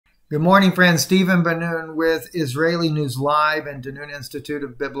Good morning, friends. Stephen Benoon with Israeli News Live and Danoon Institute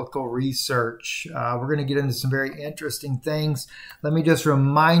of Biblical Research. We're going to get into some very interesting things. Let me just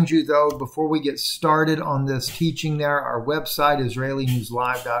remind you, though, before we get started on this teaching there, our website,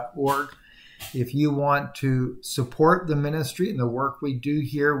 IsraeliNewsLive.org. If you want to support the ministry and the work we do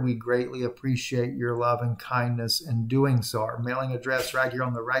here, we greatly appreciate your love and kindness in doing so. Our mailing address right here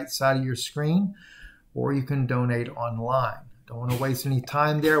on the right side of your screen, or you can donate online. Don't want to waste any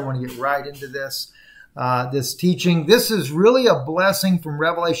time there. I want to get right into this teaching. This is really a blessing from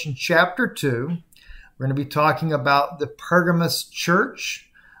Revelation chapter 2. We're going to be talking about the Pergamos church,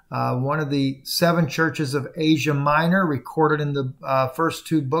 one of the 7 churches of Asia Minor, recorded in the first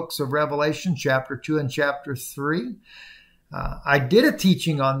 2 books of Revelation, chapter 2 and chapter 3. I did a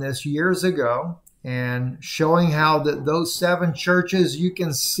teaching on this years ago and showing how those 7 churches, you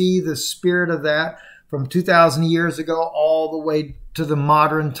can see the spirit of that from 2,000 years ago all the way to the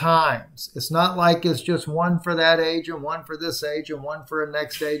modern times. It's not like it's just one for that age and one for this age and one for the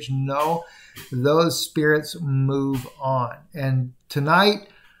next age. No, those spirits move on. And tonight,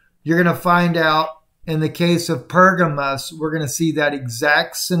 you're going to find out in the case of Pergamos, we're going to see that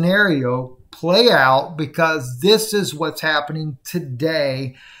exact scenario play out, because this is what's happening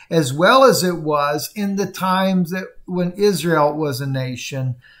today, as well as it was in the times that when Israel was a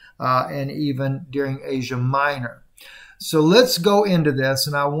nation, and even during Asia Minor. So let's go into this.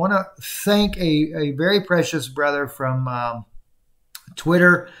 And I want to thank a very precious brother from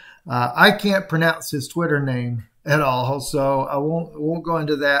Twitter. I can't pronounce his Twitter name at all, so I won't go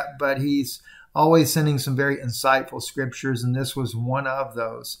into that. But he's always sending some very insightful scriptures, and this was one of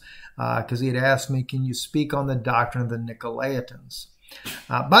those, because he had asked me, can you speak on the doctrine of the Nicolaitans?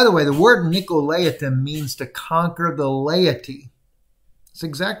 By the way, the word Nicolaitan means to conquer the laity. It's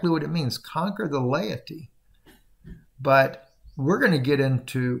exactly what it means, conquer the laity. But we're going to get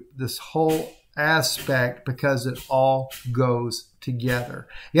into this whole aspect because it all goes together.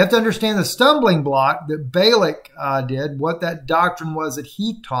 You have to understand the stumbling block that Balack did, what that doctrine was that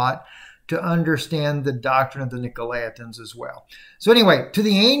he taught, to understand the doctrine of the Nicolaitans as well. So anyway, to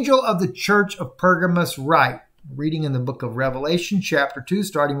the angel of the church of Pergamos write, reading in the book of Revelation chapter 2,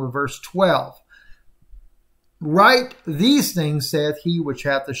 starting with verse 12. Write these things, saith he which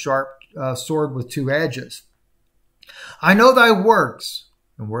hath the sharp sword with 2 edges. I know thy works,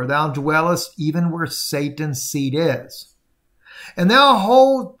 and where thou dwellest, even where Satan's seat is. And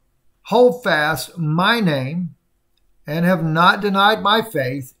thou hold fast my name, and have not denied my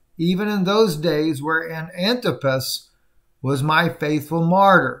faith, even in those days wherein Antipas was my faithful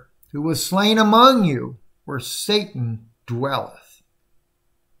martyr, who was slain among you, where Satan dwelleth.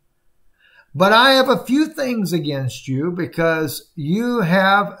 But I have a few things against you, because you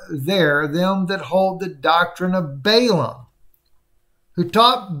have there them that hold the doctrine of Balaam, who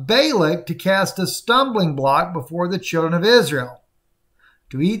taught Balack to cast a stumbling block before the children of Israel,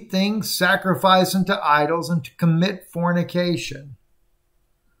 to eat things sacrificed unto idols, and to commit fornication.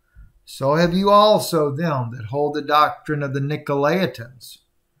 So have you also them that hold the doctrine of the Nicolaitans,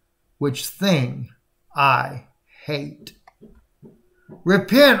 which thing I hate.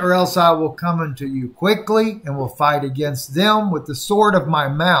 Repent, or else I will come unto you quickly, and will fight against them with the sword of my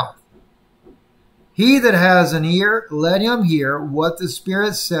mouth. He that has an ear, let him hear what the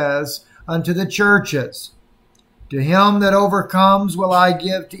Spirit says unto the churches. To him that overcomes will I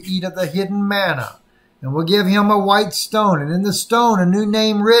give to eat of the hidden manna, and will give him a white stone, and in the stone a new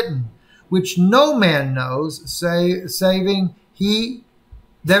name written, which no man knows, saving he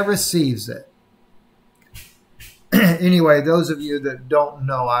that receives it. Anyway, those of you that don't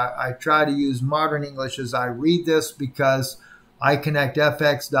know, I try to use modern English as I read this, because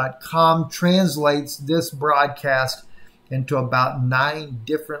iConnectFX.com translates this broadcast into about 9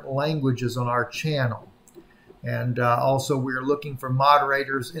 different languages on our channel. And also, we are looking for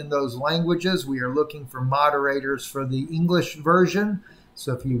moderators in those languages. We are looking for moderators for the English version.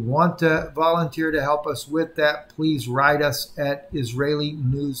 So if you want to volunteer to help us with that, please write us at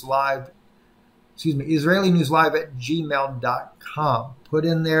IsraeliNewsLive@gmail.com. Put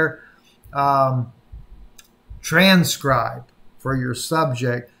in there transcribe for your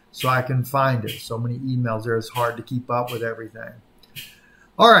subject so I can find it. So many emails there, it's hard to keep up with everything.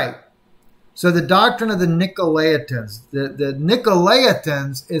 All right. So the doctrine of the Nicolaitans. The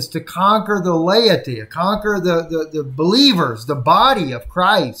Nicolaitans is to conquer the laity, to conquer the believers, the body of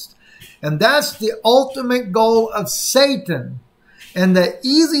Christ. And that's the ultimate goal of Satan. And the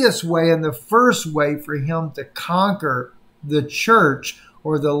easiest way and the first way for him to conquer the church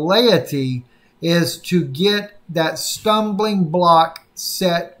or the laity is to get that stumbling block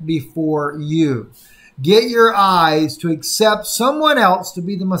set before you. get your eyes to accept someone else to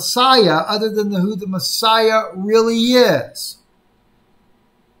be the Messiah other than who the Messiah really is.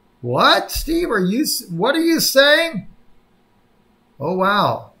 What, Steve? What are you saying? Oh,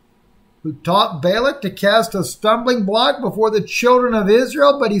 wow. Who taught Balack to cast a stumbling block before the children of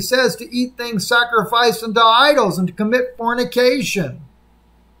Israel, but he says to eat things sacrificed unto idols and to commit fornication.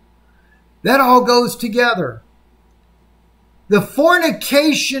 That all goes together. The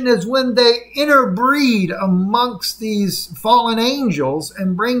fornication is when they interbreed amongst these fallen angels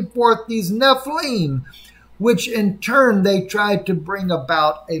and bring forth these Nephilim, which in turn they tried to bring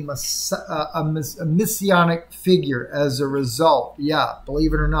about a messianic figure as a result. Yeah,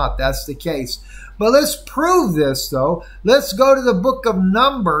 believe it or not, that's the case. But let's prove this, though. Let's go to the book of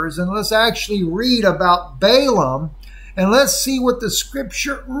Numbers and let's actually read about Balaam, and let's see what the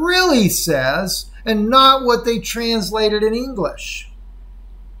scripture really says and not what they translated in English.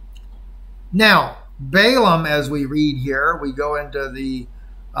 Now, Balaam, as we read here, we go into the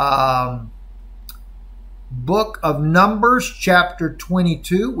book of Numbers, chapter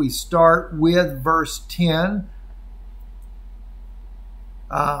 22. We start with verse 10.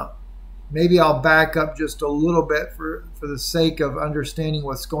 Maybe I'll back up just a little bit for the sake of understanding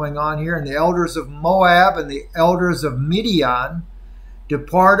what's going on here. And the elders of Moab and the elders of Midian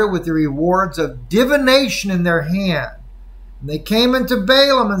departed with the rewards of divination in their hand. And they came unto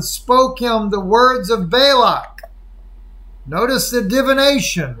Balaam and spoke him the words of Balack. Notice the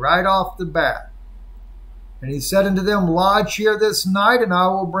divination right off the bat. And he said unto them, Lodge here this night, and I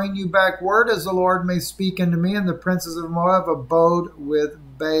will bring you back word as the Lord may speak unto me. And the princes of Moab abode with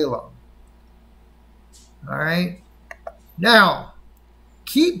Balaam. All right. Now,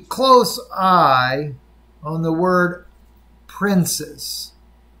 keep close eye on the word princes.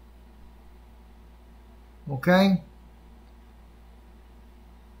 Okay?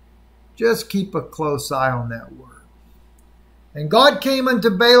 Just keep a close eye on that word. And God came unto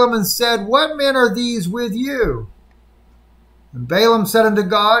Balaam and said, What men are these with you? And Balaam said unto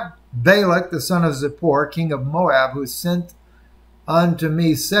God, Balak, the son of Zippor, king of Moab, who sent unto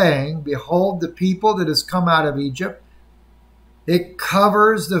me, saying, Behold, the people that is come out of Egypt, it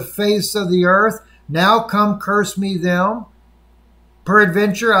covers the face of the earth. Now come, curse me them.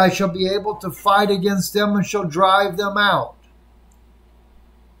 Peradventure I shall be able to fight against them and shall drive them out.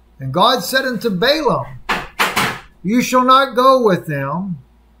 And God said unto Balaam, You shall not go with them.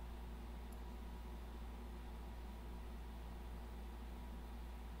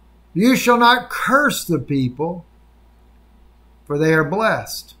 You shall not curse the people, for they are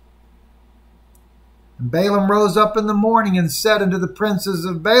blessed. And Balaam rose up in the morning and said unto the princes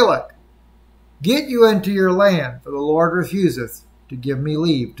of Balak, Get you into your land, for the Lord refuseth to give me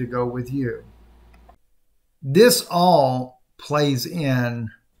leave to go with you. This all plays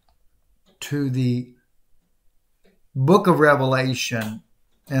in to the book of Revelation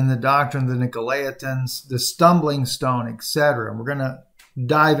and the doctrine of the Nicolaitans, the stumbling stone, etc. We're going to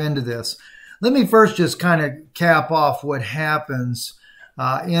dive into this. Let me first just kind of cap off what happens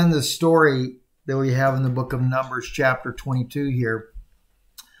in the story that we have in the book of Numbers, chapter 22 here.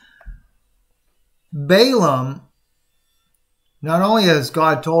 Balaam, not only has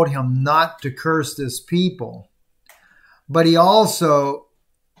God told him not to curse this people, but he also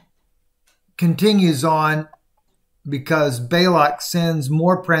continues on because Balak sends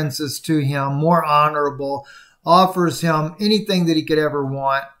more princes to him, more honorable, offers him anything that he could ever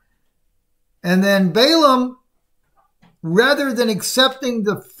want. And then Balaam, rather than accepting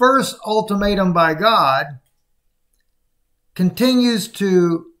the first ultimatum by God, continues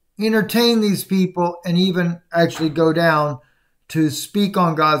to entertain these people and even actually go down to speak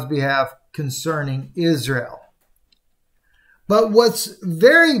on God's behalf concerning Israel. But what's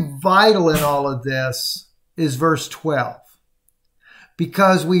very vital in all of this is verse 12.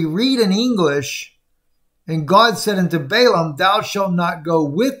 Because we read in English, and God said unto Balaam, Thou shalt not go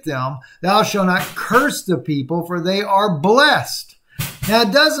with them, thou shalt not curse the people, for they are blessed. Now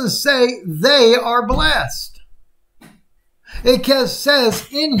it doesn't say they are blessed. It says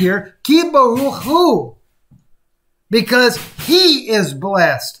in here, Ki baruch hu, because he is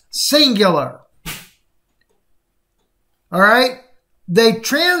blessed, singular. All right? They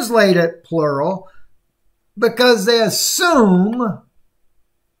translate it plural because they assume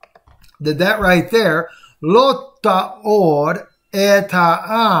that right there, Lo ta'od et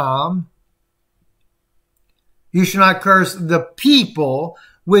ha'am, you shall not curse the people,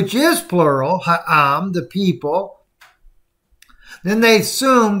 which is plural, ha'am, the people. Then they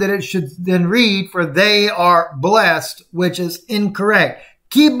assume that it should then read, for they are blessed, which is incorrect.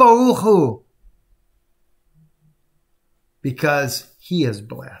 Ki baruch hu, because he is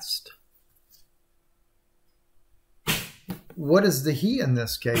blessed. what is the he in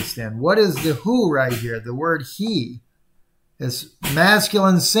this case then? What is the who right here? The word he is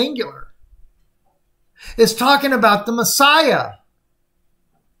masculine singular. It's talking about the Messiah.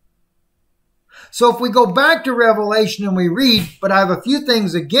 So if we go back to Revelation and we read, but I have a few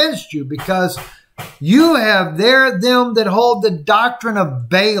things against you, because you have there them that hold the doctrine of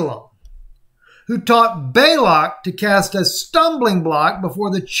Balaam, who taught Balack to cast a stumbling block before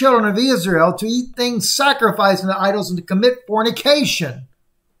the children of Israel, to eat things sacrificed unto idols, and to commit fornication.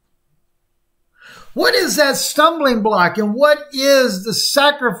 What is that stumbling block, and what is the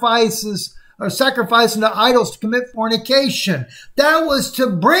sacrifices or sacrificing to idols to commit fornication? That was to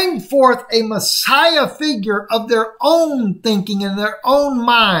bring forth a Messiah figure of their own thinking and their own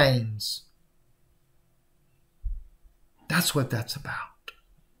minds. That's what that's about.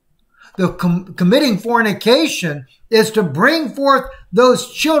 The committing fornication is to bring forth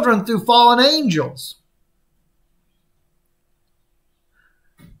those children through fallen angels.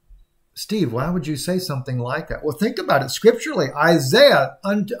 Steve, why would you say something like that? Well, think about it scripturally. Isaiah,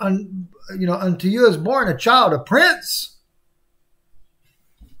 unto you is born a child, a prince.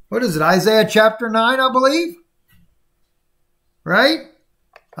 What is it? Isaiah chapter 9, I believe. Right?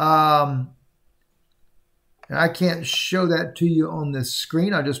 I can't show that to you on this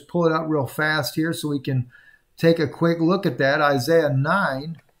screen. I'll just pull it up real fast here so we can take a quick look at that. Isaiah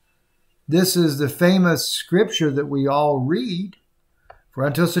 9. This is the famous scripture that we all read. For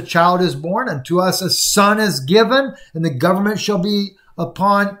unto us a child is born, unto us a son is given, and the government shall be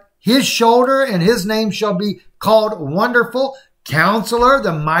upon his shoulder, and his name shall be called Wonderful, Counselor,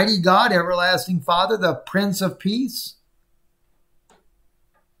 the Mighty God, Everlasting Father, the Prince of Peace.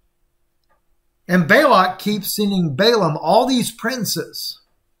 And Balack keeps sending Balaam all these princes.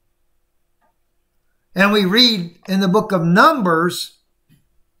 And we read in the book of Numbers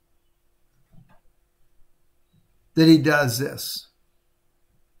that he does this.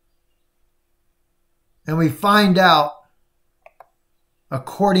 And we find out,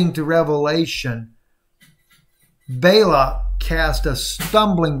 according to Revelation, Balack cast a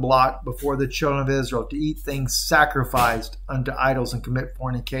stumbling block before the children of Israel to eat things sacrificed unto idols and commit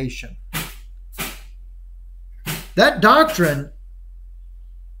fornication. That doctrine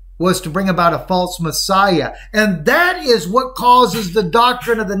was to bring about a false Messiah. And that is what causes the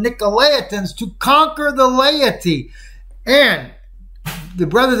doctrine of the Nicolaitans to conquer the laity. And the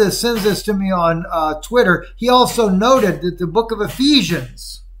brother that sends this to me on Twitter, he also noted that the book of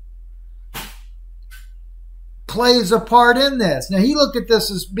Ephesians plays a part in this. Now, he looked at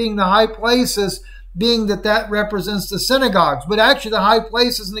this as being the high places, being that represents the synagogues. But actually, the high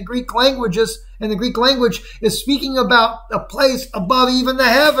places in the Greek language is speaking about a place above even the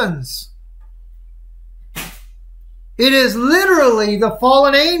heavens. It is literally the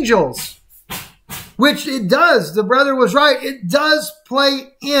fallen angels. Which it does. The brother was right. It does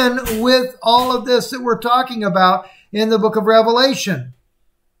play in with all of this that we're talking about in the book of Revelation.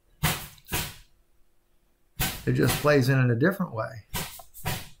 It just plays in a different way.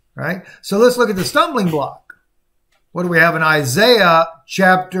 Right? So let's look at the stumbling block. What do we have in Isaiah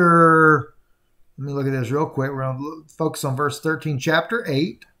chapter... Let me look at this real quick. We're going to focus on verse 13, chapter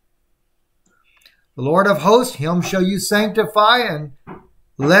 8. The Lord of hosts, him shall you sanctify, and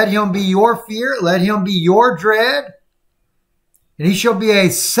let him be your fear. Let him be your dread. And he shall be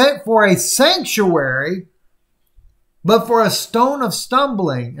for a sanctuary, but for a stone of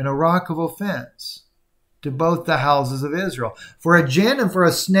stumbling and a rock of offense to both the houses of Israel. For a gin and for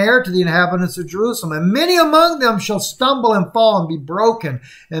a snare to the inhabitants of Jerusalem. And many among them shall stumble and fall and be broken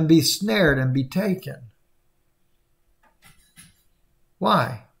and be snared and be taken.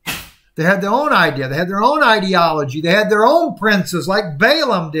 Why? They had their own idea. They had their own ideology. They had their own princes like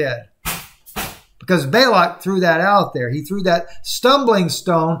Balaam did. Because Balack threw that out there. He threw that stumbling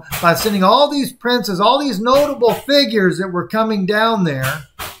stone by sending all these princes, all these notable figures that were coming down there.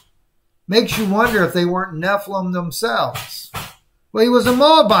 Makes you wonder if they weren't Nephilim themselves. Well, he was a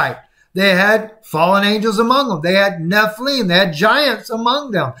Moabite. They had fallen angels among them. They had Nephilim. They had giants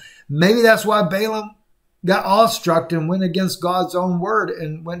among them. Maybe that's why Balaam got awestruck and went against God's own word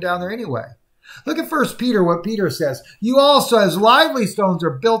and went down there anyway. Look at 1 Peter, what Peter says. You also, as lively stones, are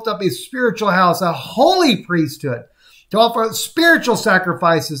built up a spiritual house, a holy priesthood, to offer spiritual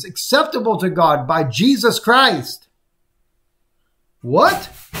sacrifices acceptable to God by Jesus Christ. What?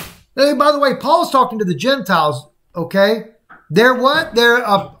 Hey, by the way, Paul's talking to the Gentiles, okay? They're what? They're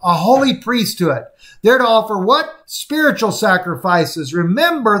a holy priesthood. They're to offer what? Spiritual sacrifices.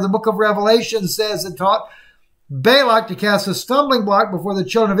 Remember, the book of Revelation says it taught Balack to cast a stumbling block before the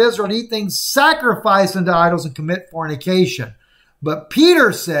children of Israel to eat things sacrificed unto idols and commit fornication. But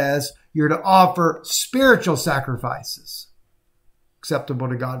Peter says you're to offer spiritual sacrifices. acceptable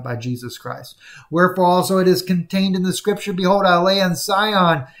to God by Jesus Christ. Wherefore also it is contained in the scripture, behold, I lay in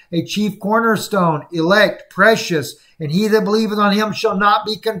Sion a chief cornerstone, elect, precious, and he that believeth on him shall not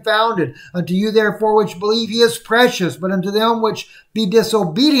be confounded. Unto you therefore which believe, he is precious, but unto them which be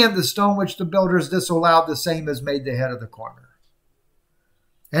disobedient, the stone which the builders disallowed, the same is made the head of the corner.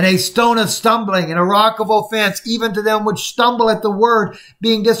 And a stone of stumbling and a rock of offense, even to them which stumble at the word,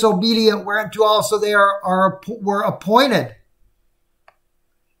 being disobedient, whereunto also they were appointed.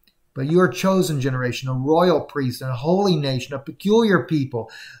 But you are a chosen generation, a royal priest, and a holy nation, a peculiar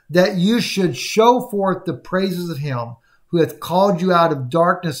people, that you should show forth the praises of him who hath called you out of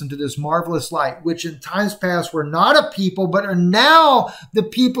darkness into this marvelous light, which in times past were not a people, but are now the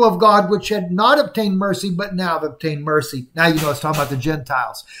people of God, which had not obtained mercy, but now have obtained mercy. Now you know it's talking about the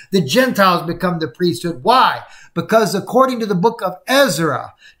Gentiles. The Gentiles become the priesthood. Why? Because according to the book of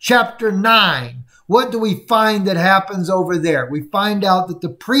Ezra, chapter 9, what do we find that happens over there? We find out that the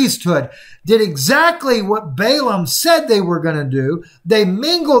priesthood did exactly what Balaam said they were going to do. They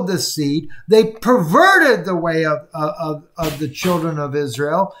mingled the seed. They perverted the way of the children of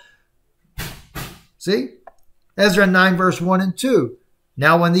Israel. See? Ezra 9, verse 1 and 2.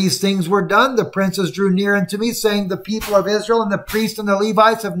 Now when these things were done, the princes drew near unto me, saying, the people of Israel and the priests and the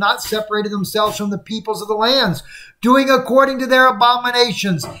Levites have not separated themselves from the peoples of the lands, doing according to their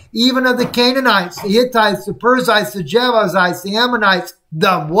abominations, even of the Canaanites, the Hittites, the Perizzites, the Jebusites, the Ammonites,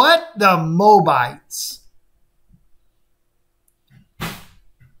 the what? The Moabites.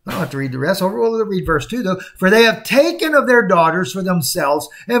 I don't have to read the rest. We'll read verse 2 though. For they have taken of their daughters for themselves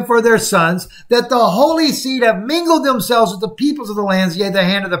and for their sons, that the holy seed have mingled themselves with the peoples of the lands. Yea, the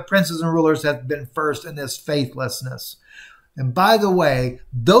hand of the princes and rulers hath been first in this faithlessness. And by the way,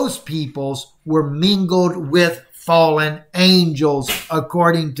 those peoples were mingled with fallen angels,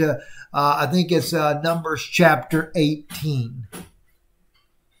 according to, I think it's Numbers chapter 18.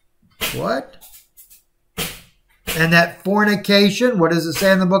 What? And that fornication, what does it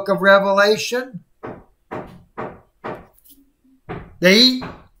say in the book of Revelation? They eat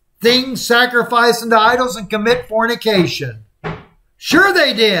things sacrificed unto idols and commit fornication. Sure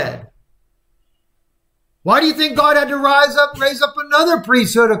they did. Why do you think God had to raise up another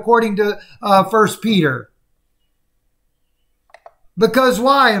priesthood according to 1 Peter? Because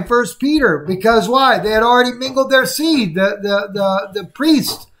why in 1 Peter? Because why? They had already mingled their seed, the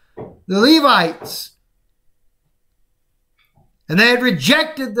priests, the Levites. And they had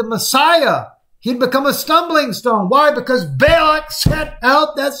rejected the Messiah. He'd become a stumbling stone. Why? Because Balack set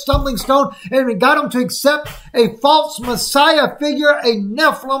out that stumbling stone and got them to accept a false Messiah figure, a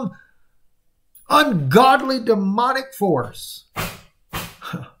Nephilim, ungodly demonic force.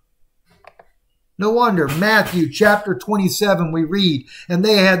 No wonder. Matthew chapter 27 we read, and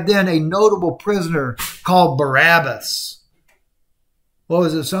they had then a notable prisoner called Barabbas. What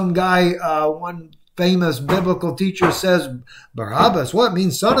was it? Some guy, one famous biblical teacher says, Barabbas, what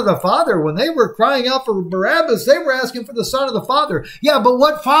means son of the Father? When they were crying out for Barabbas, they were asking for the son of the Father. Yeah, but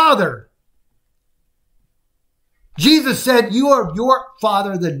what father? Jesus said, you are your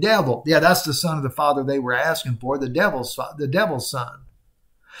father, the devil. Yeah, that's the son of the Father they were asking for, the devil's son.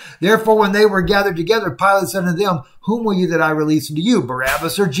 Therefore, when they were gathered together, Pilate said unto them, whom will you that I release unto you,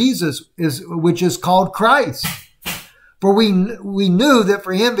 Barabbas or Jesus, which is called Christ? For we knew that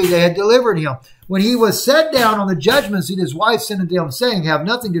for envy they had delivered him. When he was set down on the judgment seat, his wife sent unto him, saying, have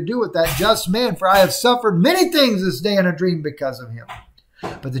nothing to do with that just man, for I have suffered many things this day in a dream because of him.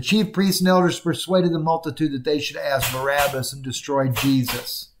 But the chief priests and elders persuaded the multitude that they should ask Barabbas and destroy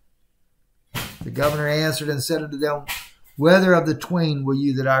Jesus. The governor answered and said unto them, whether of the twain will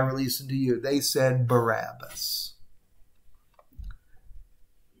you that I release unto you? They said, Barabbas.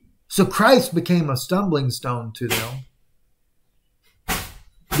 So Christ became a stumbling stone to them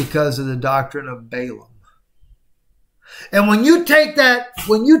because of the doctrine of Balaam. And when you take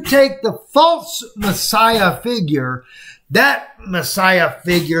the false Messiah figure, that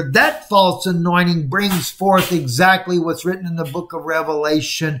false anointing brings forth exactly what's written in the book of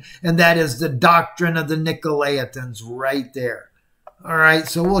Revelation, and that is the doctrine of the Nicolaitans right there. All right,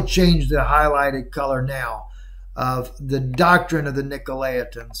 so we'll change the highlighted color now of the doctrine of the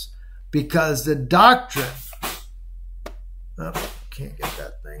Nicolaitans, because the doctrine, oh, can't get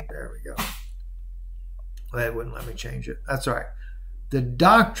that thing, there we go. Well, it wouldn't let me change it. That's all right. The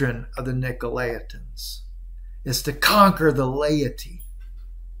doctrine of the Nicolaitans is to conquer the laity.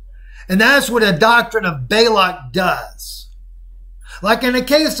 And that's what a doctrine of Balack does. Like in the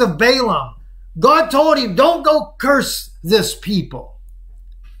case of Balaam, God told him, don't go curse this people.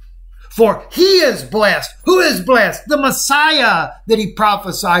 For he is blessed. Who is blessed? The Messiah that he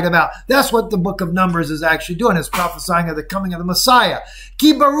prophesied about. That's what the book of Numbers is actually doing. It's prophesying of the coming of the Messiah.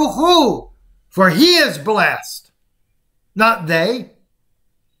 Ki baruch hu. For he is blessed. Not they.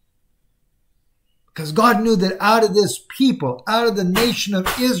 Because God knew that out of this people, out of the nation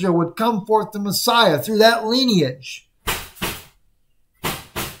of Israel would come forth the Messiah through that lineage.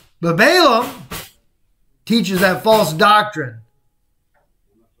 But Balaam teaches that false doctrine.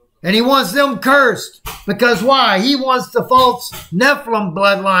 And he wants them cursed. Because why? He wants the false Nephilim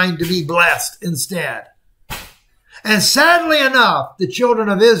bloodline to be blessed instead. And sadly enough, the children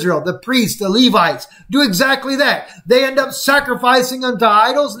of Israel, the priests, the Levites, do exactly that. They end up sacrificing unto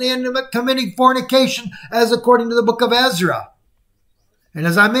idols and they end up committing fornication as according to the book of Ezra. And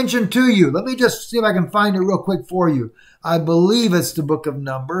as I mentioned to you, let me just see if I can find it real quick for you. I believe it's the book of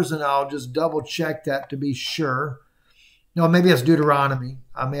Numbers, and I'll just double check that to be sure. No, maybe it's Deuteronomy.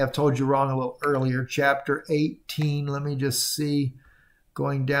 I may have told you wrong a little earlier. Chapter 18. Let me just see.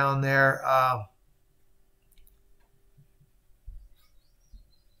 Going down there.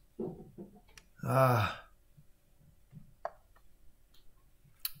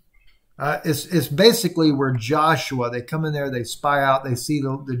 It's basically where Joshua, they come in there, they spy out, they see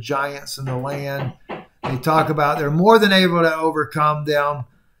the giants in the land. They talk about they're more than able to overcome them.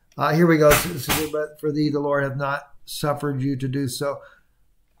 Here we go. But for thee, the Lord hath not suffered you to do so.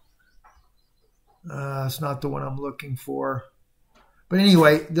 It's not the one I'm looking for. But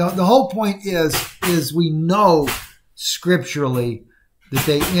anyway, the whole point is we know scripturally that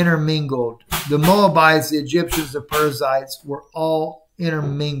they intermingled. The Moabites, the Egyptians, the Perizzites were all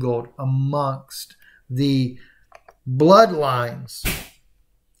intermingled amongst the bloodlines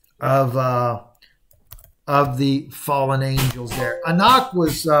of the fallen angels there. Anak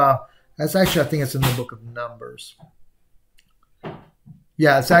was, that's actually, I think it's in the book of Numbers.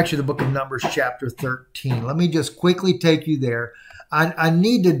 Yeah, it's actually the book of Numbers chapter 13. Let me just quickly take you there. I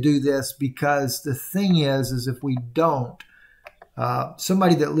need to do this because the thing is if we don't,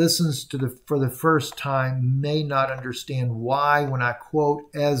 somebody that listens to for the first time may not understand why, when I quote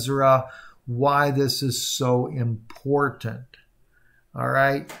Ezra, why this is so important. All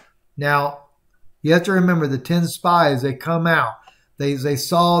right. Now, you have to remember the 10 spies, they come out. They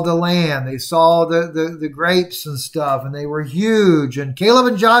saw the land. They saw the grapes and stuff, and they were huge. And Caleb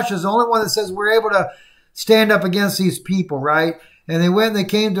and Joshua is the only one that says we're able to stand up against these people, right? And they went and they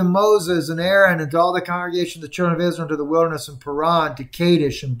came to Moses and Aaron and to all the congregation of the children of Israel to the wilderness in Paran, to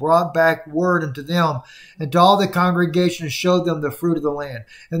Kadesh, and brought back word unto them and to all the congregation and showed them the fruit of the land.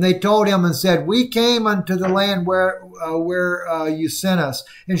 And they told him and said, we came unto the land where you sent us,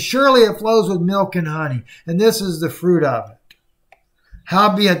 and surely it flows with milk and honey, and this is the fruit of it.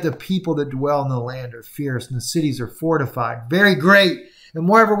 Howbeit the people that dwell in the land are fierce, and the cities are fortified, very great. And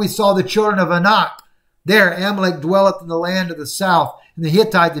moreover we saw the children of Anak, there Amalek dwelleth in the land of the south, and the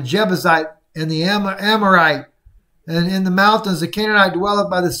Hittite, the Jebusite, and the Amorite, and in the mountains the Canaanite dwelleth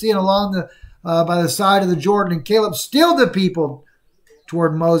by the sea and along by the side of the Jordan. And Caleb stilled the people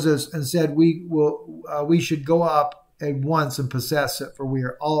toward Moses and said, we should go up at once and possess it, for we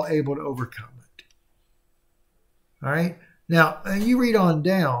are all able to overcome it. All right. Now, you read on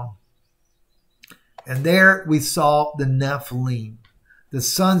down, and there we saw the Nephilim, the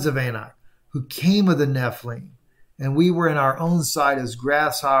sons of Anak, who came of the Nephilim, and we were in our own sight as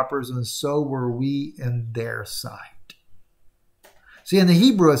grasshoppers, and so were we in their sight. See, in the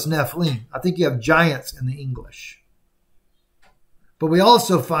Hebrew, it's Nephilim. I think you have giants in the English. But we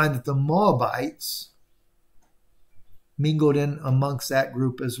also find that the Moabites mingled in amongst that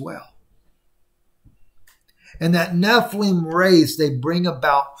group as well. And that Nephilim race, they bring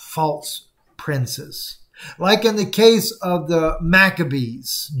about false princes. Like in the case of the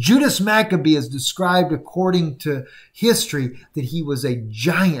Maccabees. Judas Maccabee is described according to history that he was a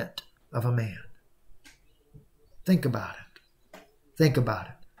giant of a man. Think about it. Think about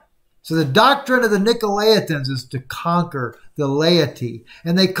it. So the doctrine of the Nicolaitans is to conquer the laity.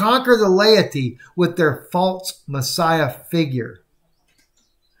 And they conquer the laity with their false Messiah figure.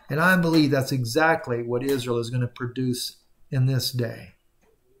 And I believe that's exactly what Israel is going to produce in this day.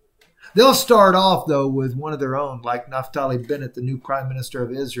 They'll start off, though, with one of their own, like Naphtali Bennett, the new prime minister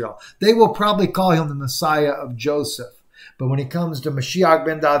of Israel. They will probably call him the Messiah of Joseph. But when it comes to Mashiach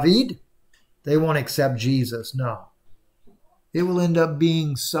ben David, they won't accept Jesus. No. It will end up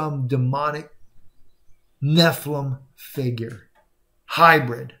being some demonic Nephilim figure.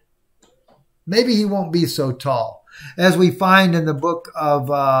 Hybrid. Maybe he won't be so tall, as we find in the book of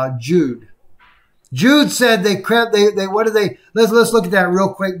Jude. Jude said let's look at that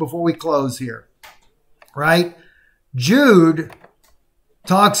real quick before we close here. Right? Jude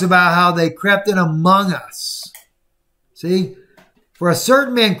talks about how they crept in among us. See? For a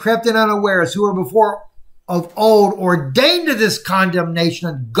certain man crept in unawares, who were before of old ordained to this condemnation,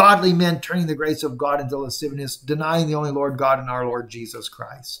 ungodly men turning the grace of God into lasciviousness, denying the only Lord God and our Lord Jesus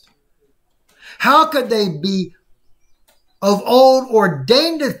Christ. How could they be of old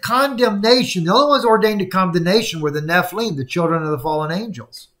ordained to condemnation? The only ones ordained to condemnation were the Nephilim, the children of the fallen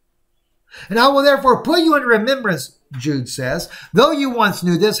angels. And I will therefore put you in remembrance, Jude says, though you once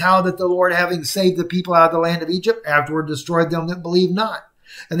knew this, how that the Lord, having saved the people out of the land of Egypt, afterward destroyed them that believed not.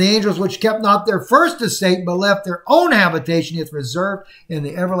 And the angels which kept not their first estate, but left their own habitation, hath reserved in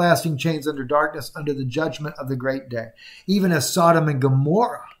the everlasting chains under darkness, under the judgment of the great day. Even as Sodom and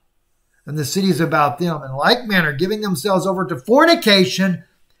Gomorrah, and the cities about them, in like manner, giving themselves over to fornication,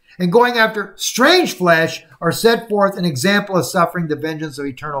 and going after strange flesh, are set forth an example of suffering, the vengeance of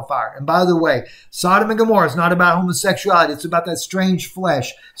eternal fire. And by the way, Sodom and Gomorrah is not about homosexuality. It's about that strange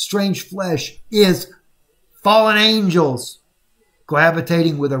flesh. Strange flesh is fallen angels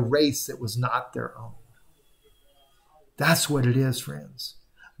cohabitating with a race that was not their own. That's what it is, friends.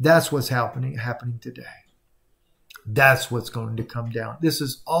 That's what's happening today. That's what's going to come down. This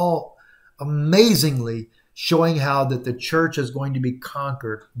is all amazingly showing how that the church is going to be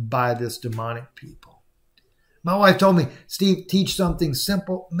conquered by this demonic people. My wife told me, Steve, teach something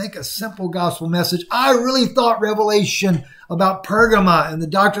simple. Make a simple gospel message. I really thought Revelation about Pergamum and the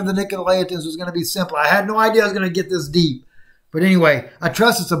doctrine of the Nicolaitans was going to be simple. I had no idea I was going to get this deep. But anyway, I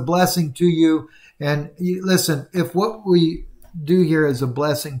trust it's a blessing to you. And listen, if what we do here is a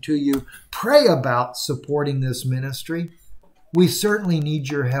blessing to you, pray about supporting this ministry. We certainly need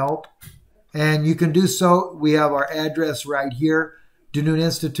your help. And you can do so. We have our address right here. Dunoon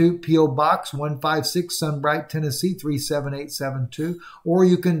Institute, P.O. Box 156, Sunbright, Tennessee 37872. Or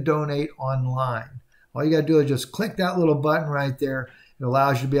you can donate online. All you got to do is just click that little button right there. It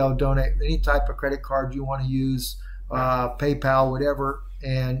allows you to be able to donate any type of credit card you want to use, PayPal, whatever,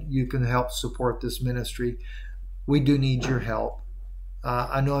 and you can help support this ministry. We do need your help.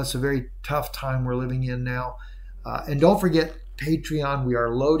 I know it's a very tough time we're living in now. And don't forget Patreon. We are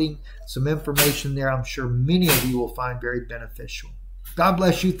loading some information there I'm sure many of you will find very beneficial. God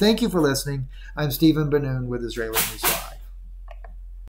bless you. Thank you for listening. I'm Stephen Benoon with Israeli News.